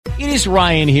It is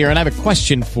Ryan here, and I have a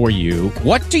question for you.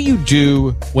 What do you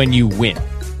do when you win?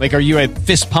 Like, are you a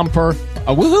fist pumper,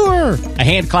 a woohooer, a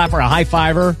hand clapper, a high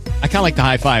fiver? I kind of like the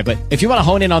high five, but if you want to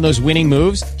hone in on those winning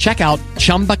moves, check out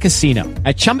Chumba Casino.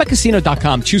 At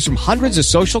ChumbaCasino.com, choose from hundreds of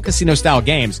social casino-style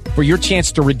games for your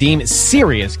chance to redeem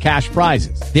serious cash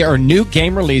prizes. There are new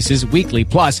game releases weekly,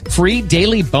 plus free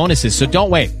daily bonuses. So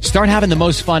don't wait. Start having the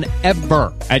most fun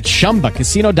ever at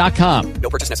ChumbaCasino.com.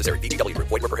 No purchase necessary. VGW. Void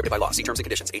were prohibited by law. See terms and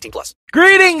conditions. 18+.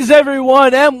 Greetings,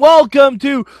 everyone, and welcome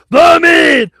to the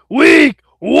Midweek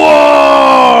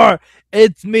War!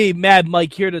 It's me, Mad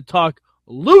Mike, here to talk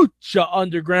Lucha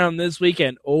Underground this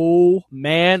weekend. Oh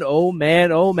man,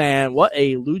 what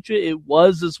a lucha it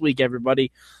was this week,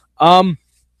 everybody. My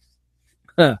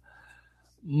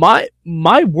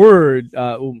word,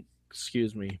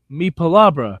 excuse me, mi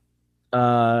palabra,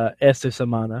 esta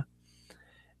semana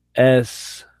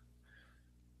es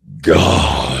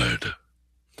God.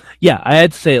 Yeah, I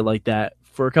had to say it like that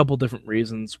for a couple different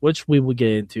reasons, which we will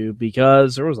get into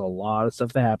because there was a lot of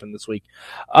stuff that happened this week.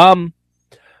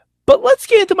 But let's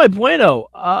get into my bueno.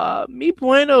 Mi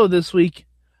bueno this week,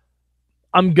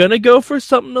 I'm going to go for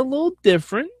something a little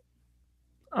different.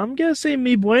 I'm going to say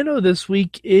mi bueno this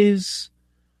week is,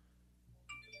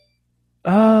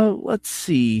 let's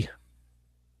see.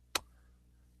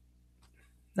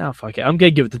 Now, fuck it. I'm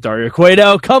going to give it to Dario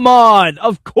Cueto. Come on.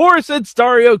 Of course it's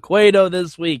Dario Cueto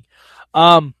this week.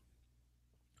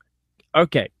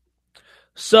 Okay.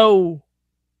 So,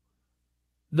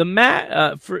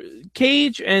 the for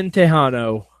Cage and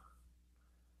Tejano,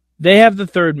 they have the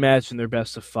third match in their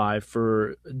best of 5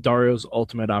 for Dario's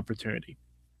Ultimate Opportunity.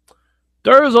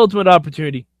 Dario's Ultimate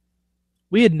Opportunity,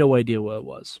 we had no idea what it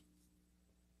was.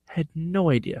 Had no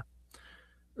idea.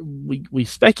 We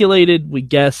speculated, we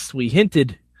guessed, we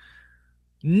hinted.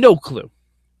 No clue.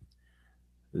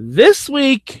 This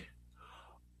week,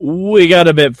 we got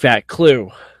a bit fat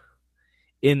clue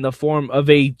in the form of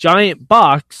a giant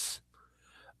box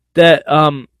that,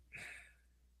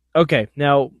 okay,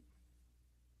 now,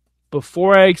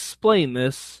 before I explain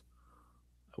this,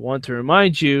 I want to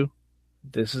remind you,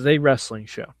 this is a wrestling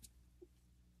show.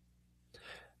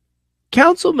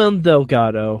 Councilman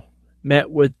Delgado met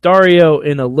with Dario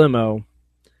in a limo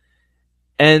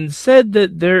and said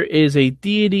that there is a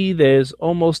deity that is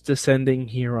almost descending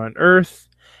here on Earth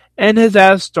and has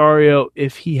asked Dario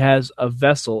if he has a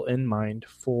vessel in mind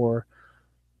for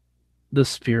the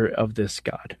spirit of this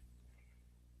god.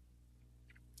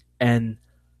 And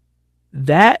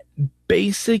that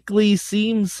basically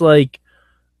seems like,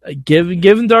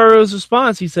 given Dario's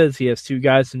response, he says he has 2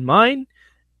 guys in mind.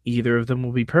 Either of them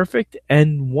will be perfect,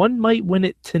 and one might win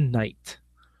it tonight.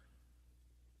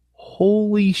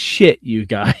 Holy shit, you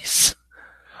guys.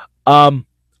 I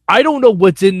don't know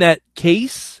what's in that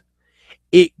case.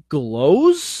 It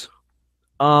glows.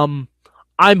 I'm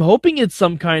hoping it's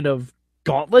some kind of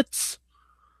gauntlets.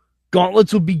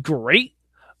 Gauntlets would be great.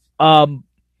 But,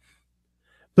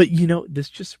 you know, this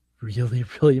just really,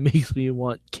 really makes me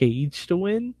want Cage to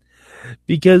win.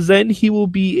 Because then he will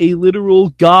be a literal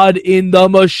god in the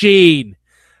machine.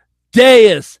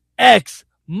 Deus Ex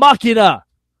Machina.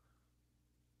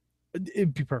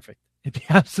 It'd be perfect. It'd be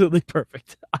absolutely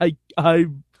perfect. I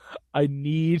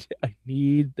need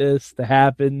this to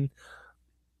happen.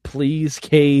 Please,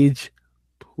 Cage.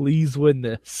 Please win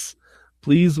this.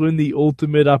 Please win the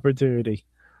Ultimate Opportunity.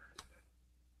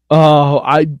 Oh,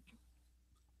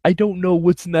 I don't know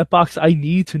what's in that box. I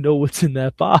need to know what's in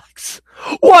that box.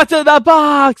 What's in that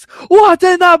box? What's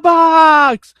in that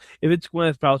box? If it's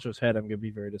Gwyneth Paltrow's head, I'm going to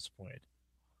be very disappointed.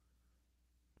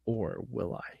 Or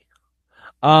will I?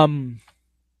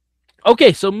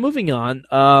 Okay, so moving on.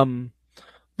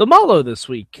 The Malo this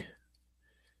week.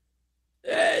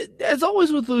 As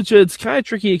always with Lucha, it's kind of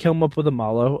tricky to come up with a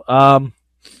Malo. But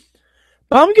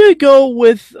I'm going to go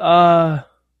with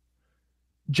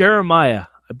Jeremiah,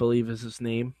 I believe is his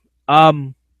name.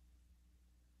 I'm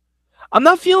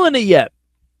not feeling it yet.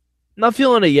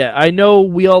 I know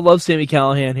we all love Sami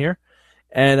Callihan here.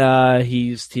 And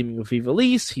he's teaming with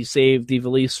Ivelisse. He saved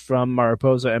Ivelisse from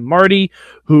Mariposa and Marty,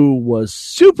 who was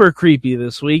super creepy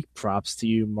this week. Props to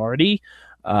you, Marty.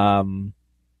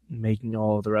 Making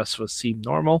all the rest of us seem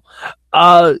normal.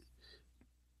 I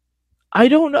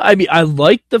don't know. I mean, I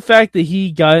like the fact that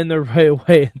he got in the right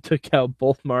way and took out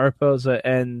both Mariposa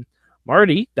and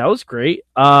Marty. That was great.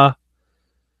 I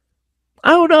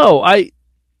don't know.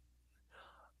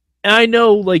 I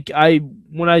know, like,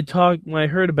 when I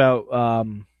heard about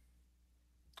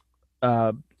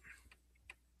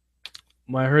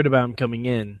him coming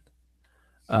in,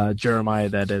 Jeremiah,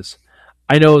 that is,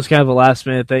 I know it was kind of a last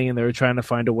minute thing and they were trying to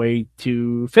find a way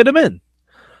to fit him in.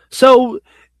 So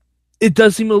it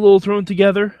does seem a little thrown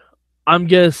together. I'm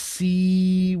going to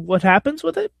see what happens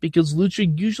with it, because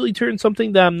Lucha usually turns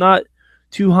something that I'm not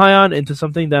too high on into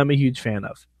something that I'm a huge fan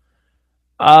of.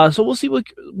 So we'll see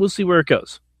where it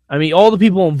goes. I mean, all the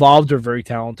people involved are very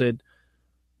talented.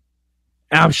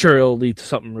 I'm sure it'll lead to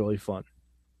something really fun.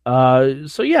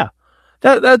 So yeah,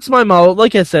 that's my model.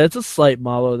 Like I said, it's a slight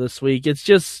model this week. It's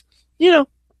just,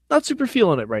 not super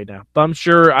feeling it right now, but I'm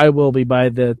sure I will be by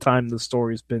the time the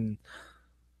story's been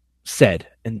said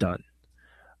and done.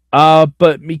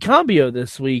 But mi cambio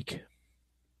this week,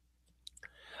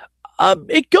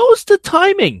 it goes to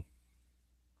timing.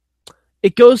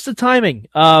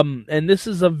 And this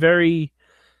is a very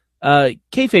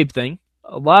kayfabe thing.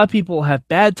 A lot of people have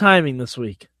bad timing this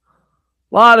week.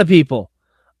 A lot of people.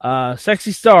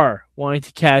 Sexy Star wanting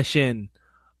to cash in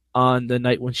on the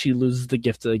night when she loses the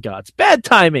gift of the gods. Bad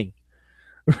timing.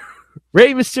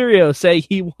 Rey Mysterio say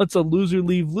he wants a loser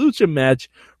leave Lucha match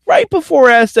right before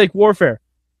Aztec Warfare.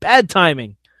 Bad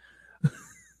timing.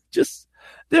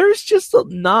 There's just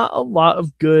not a lot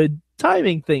of good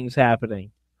timing things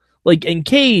happening. Like in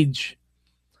Cage,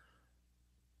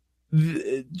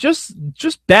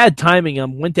 just bad timing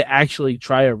on when to actually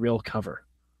try a real cover.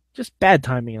 Just bad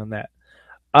timing on that.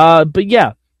 But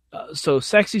yeah, so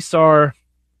Sexy Star,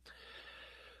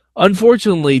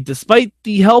 unfortunately, despite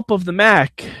the help of the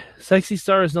Mac, Sexy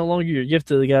Star is no longer your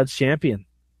Gift of the Gods champion.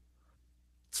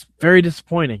 It's very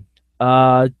disappointing.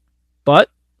 But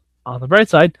on the bright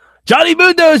side, Johnny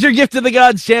Mundo is your Gift of the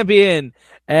Gods champion.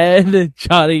 And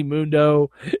Johnny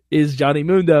Mundo is Johnny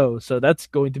Mundo. So that's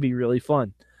going to be really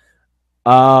fun.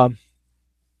 Yeah,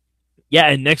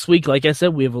 and next week, like I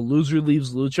said, we have a Loser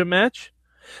Leaves Lucha match.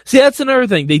 See, that's another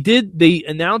thing. They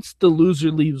announced the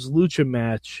Loser Leaves Lucha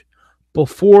match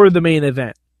before the main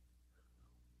event.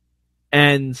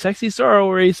 And Sexy Star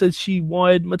already said she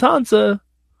wanted Matanza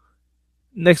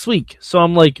next week. So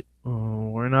I'm like,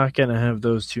 we're not going to have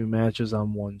those two matches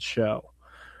on one show.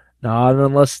 Not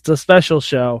unless it's a special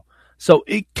show. So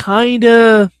it kind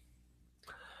of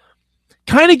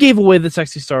gave away that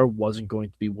Sexy Star wasn't going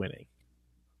to be winning.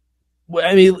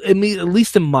 I mean, at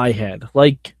least in my head.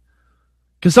 Like,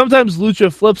 because sometimes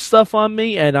Lucha flips stuff on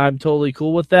me, and I'm totally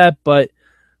cool with that, but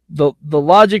the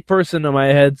logic person in my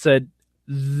head said,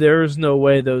 there's no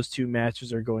way those two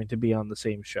matches are going to be on the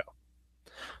same show.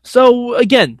 So,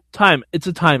 again, it's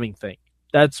a timing thing.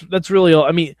 That's really all.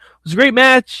 I mean, it was a great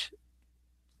match,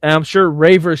 and I'm sure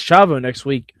Rey vs. Chavo next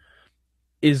week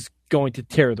is going to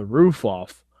tear the roof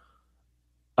off.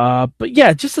 But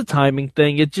yeah, just a timing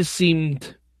thing. It just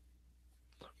seemed,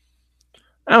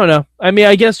 I don't know. I mean,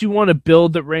 I guess you want to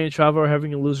build that Rey and Chavo are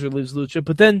having a Loser Leaves Lucha,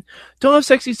 but then don't have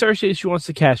Sexy Star say she wants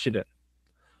to cash it in.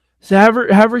 So have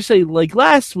her say, like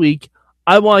last week,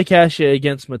 I want to cash it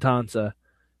against Matanza,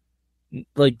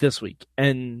 like this week.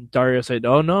 And Dario said,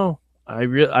 oh no, I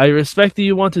respect that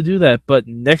you want to do that, but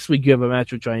next week you have a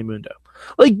match with Johnny Mundo.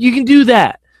 Like, you can do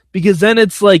that, because then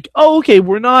it's like, oh, okay,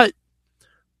 we're not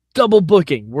double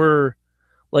booking. We're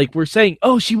saying,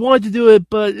 oh, she wanted to do it,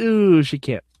 but she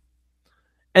can't.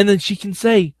 And then she can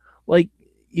say, like,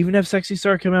 even have Sexy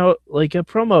Star come out like a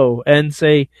promo and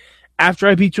say, after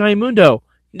I beat Johnny Mundo,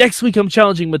 next week I'm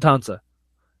challenging Matanza.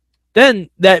 Then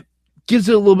that gives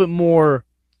it a little bit more,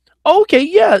 okay,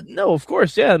 yeah, no, of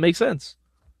course, yeah, that makes sense.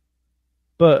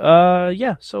 But,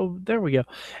 yeah, so there we go.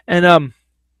 And,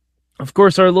 of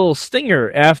course, our little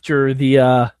stinger after the,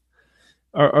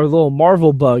 our little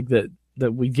Marvel bug that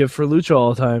we give for Lucha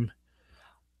all the time,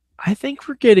 I think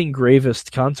we're getting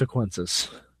gravest consequences,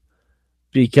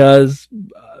 because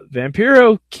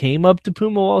Vampiro came up to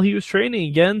Puma while he was training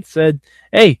again, said,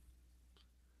 hey,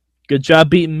 good job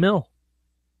beating Mill.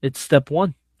 It's step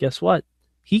one. Guess what?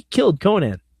 He killed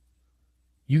Conan.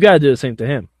 You got to do the same to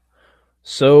him.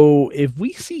 So if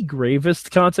we see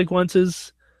gravest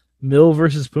consequences, Mill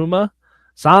versus Puma,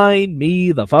 sign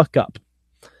me the fuck up.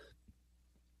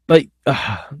 But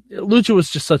Lucha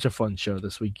was just such a fun show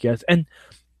this week, guys. And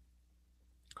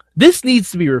this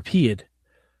needs to be repeated.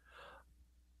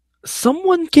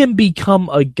 Someone can become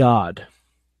a god.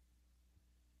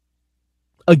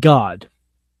 A god.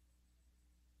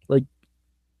 Like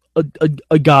a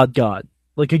god.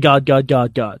 Like a god.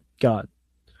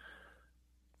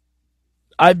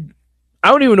 I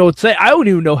don't even know what to say. I don't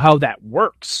even know how that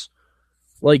works.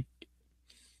 Like,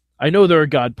 I know there are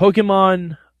god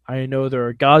Pokemon. I know there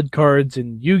are god cards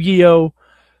in Yu-Gi-Oh!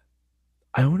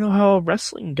 I don't know how a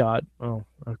wrestling god... Oh,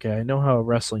 okay, I know how a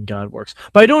wrestling god works.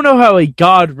 But I don't know how a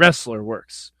god wrestler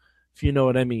works, if you know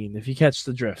what I mean, if you catch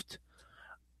the drift.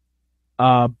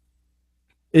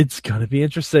 It's going to be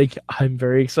interesting. I'm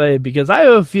very excited, because I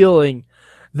have a feeling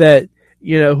that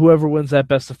whoever wins that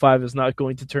best of 5 is not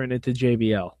going to turn into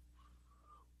JBL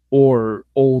or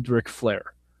old Ric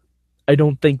Flair. I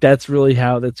don't think that's really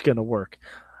how that's going to work.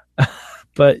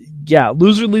 But yeah,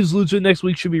 loser leaves Lucha next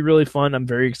week should be really fun. I'm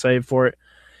very excited for it.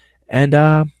 And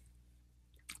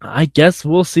I guess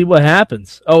we'll see what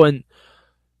happens. Oh, and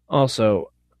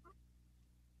also,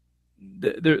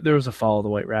 there was a Follow the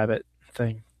White Rabbit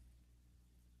thing.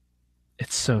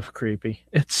 It's so creepy.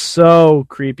 It's so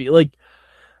creepy. Like,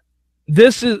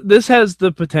 this has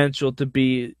the potential to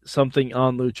be something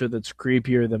on Lucha that's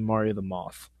creepier than Mario the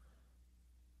Moth.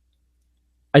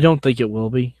 I don't think it will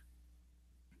be.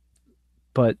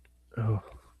 But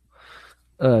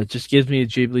just gives me a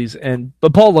jibblies.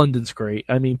 But Paul London's great.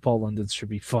 I mean, Paul London should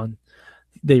be fun.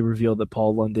 They revealed that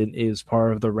Paul London is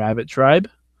part of the Rabbit Tribe.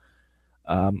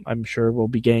 I'm sure we'll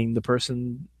be getting the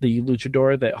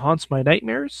luchador that haunts my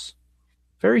nightmares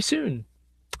very soon.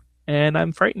 And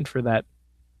I'm frightened for that.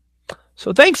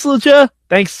 So thanks, Lucha.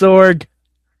 Thanks, Sorg.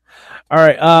 All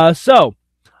right. So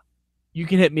you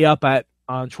can hit me up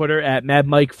on Twitter at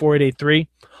MadMike4883.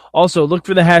 Also, look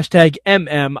for the hashtag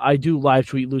MM. I do live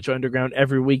tweet Lucha Underground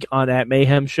every week on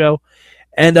 @Mayhem Show.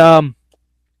 And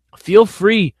feel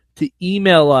free to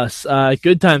email us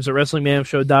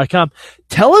goodtimes@WrestlingMayhemShow.com.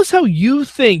 Tell us how you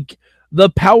think the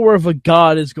power of a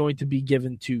god is going to be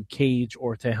given to Cage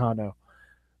or Tejano.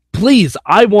 Please,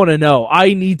 I want to know.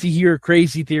 I need to hear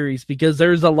crazy theories because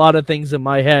there's a lot of things in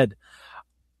my head.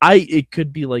 It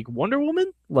could be like Wonder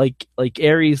Woman, like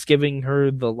Ares giving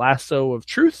her the lasso of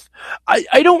truth.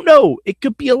 I don't know. It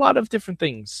could be a lot of different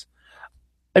things.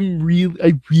 I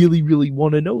really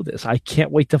want to know this. I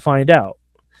can't wait to find out.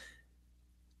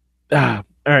 All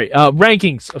right.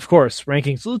 Rankings, of course.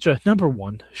 Rankings. Lucha number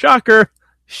 1. Shocker.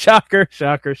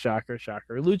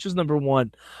 Lucha's number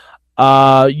 1.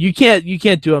 You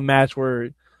can't do a match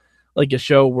where, like a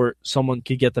show where someone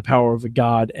could get the power of a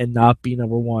god and not be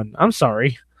number 1. I'm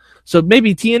sorry. So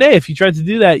maybe TNA, if you tried to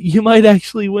do that, you might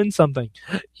actually win something.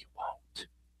 You won't.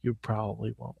 You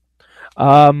probably won't.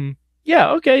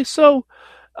 Yeah, okay. So,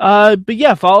 but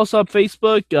yeah, follow us on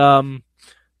Facebook.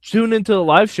 Tune into the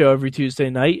live show every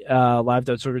Tuesday night,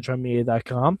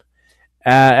 live.sorgatronmedia.com.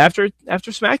 After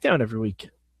SmackDown every week,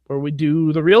 where we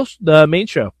do the main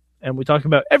show, and we talk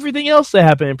about everything else that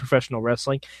happened in professional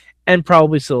wrestling, and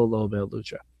probably still a little bit of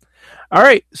Lucha. All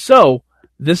right, so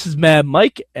this is Mad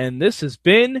Mike, and this has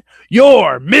been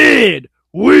your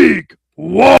Midweek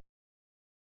War.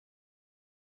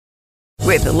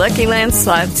 With the Lucky Land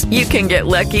Slots, you can get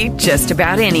lucky just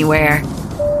about anywhere.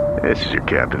 This is your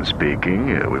captain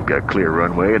speaking. We've got clear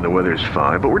runway and the weather's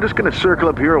fine, but we're just going to circle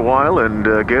up here a while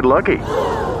and get lucky.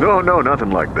 No,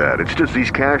 nothing like that. It's just these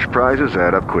cash prizes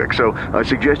add up quick. So I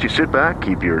suggest you sit back,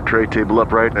 keep your tray table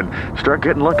upright, and start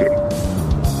getting lucky.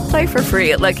 Play for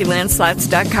free at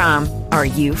LuckyLandSlots.com. Are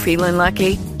you feeling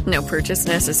lucky? No purchase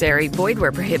necessary. Void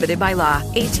where prohibited by law.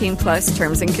 18+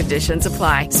 terms and conditions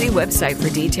apply. See website for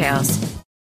details.